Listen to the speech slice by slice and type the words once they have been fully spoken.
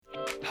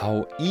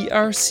How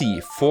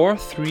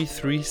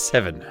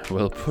ERC4337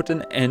 will put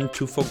an end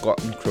to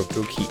forgotten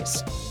crypto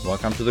keys.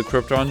 Welcome to the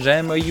Crypto on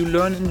Jam, where you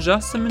learn in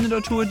just a minute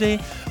or two a day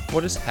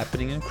what is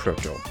happening in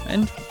crypto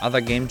and other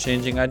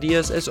game-changing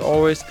ideas, as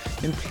always,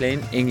 in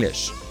plain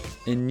English.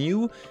 A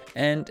new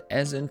and,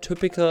 as in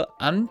typical,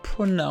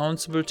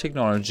 unpronounceable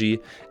technology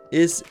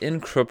is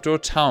in Crypto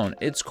Town.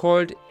 It's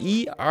called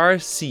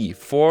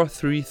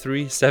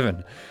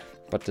ERC4337.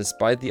 But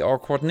despite the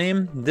awkward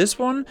name, this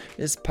one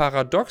is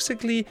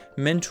paradoxically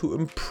meant to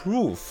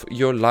improve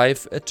your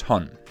life a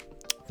ton.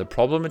 The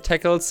problem it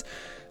tackles,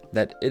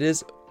 that it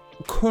is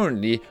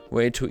currently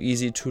way too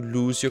easy to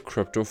lose your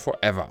crypto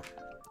forever.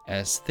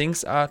 As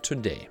things are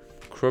today,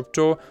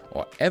 crypto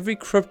or every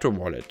crypto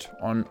wallet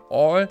on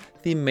all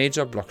the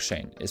major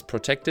blockchain is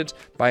protected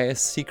by a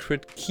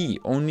secret key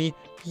only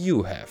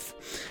you have.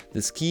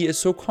 This key is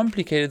so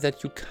complicated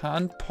that you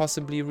can't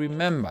possibly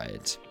remember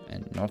it.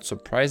 And not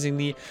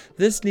surprisingly,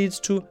 this leads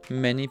to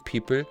many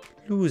people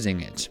losing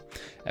it.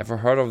 Ever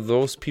heard of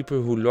those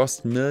people who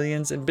lost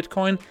millions in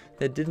Bitcoin?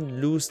 They didn't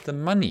lose the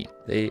money,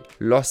 they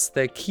lost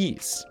their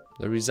keys.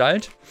 The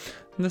result?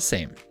 The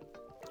same.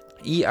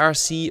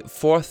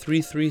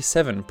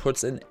 ERC4337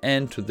 puts an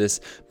end to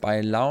this by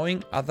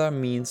allowing other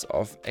means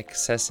of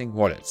accessing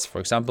wallets. For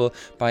example,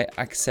 by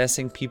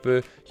accessing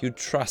people you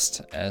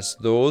trust as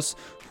those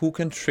who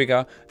can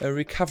trigger a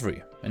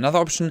recovery. Another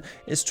option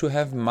is to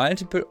have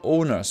multiple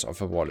owners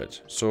of a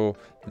wallet, so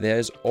there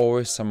is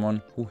always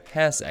someone who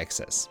has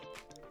access.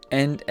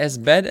 And as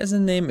bad as the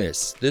name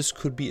is, this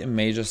could be a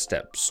major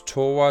step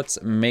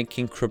towards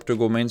making crypto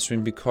go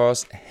mainstream,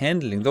 because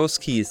handling those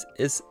keys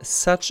is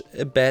such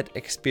a bad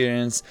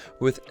experience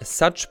with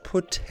such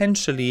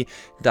potentially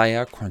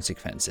dire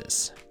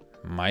consequences.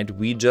 Might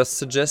we just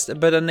suggest a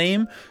better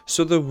name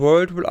so the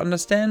world will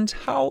understand?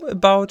 How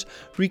about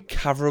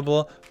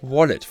recoverable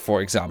wallet,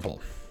 for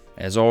example?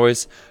 As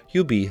always,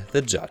 you be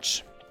the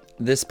judge.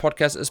 This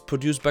podcast is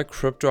produced by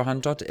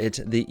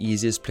CryptoHunt.it, the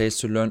easiest place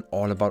to learn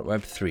all about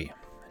Web3.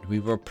 We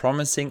were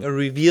promising a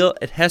reveal.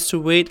 It has to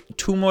wait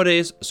 2 more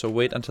days, so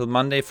wait until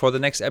Monday for the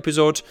next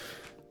episode.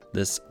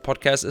 This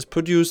podcast is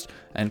produced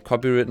and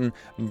copywritten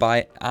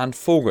by Arndt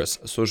Voges.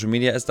 Social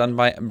media is done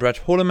by Brett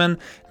Holeman.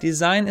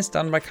 Design is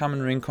done by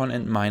Carmen Rincon,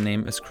 and my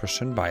name is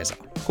Christian Beiser,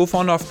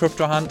 co-founder of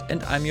Crypto Hunt,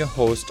 and I'm your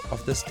host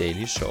of this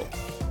daily show.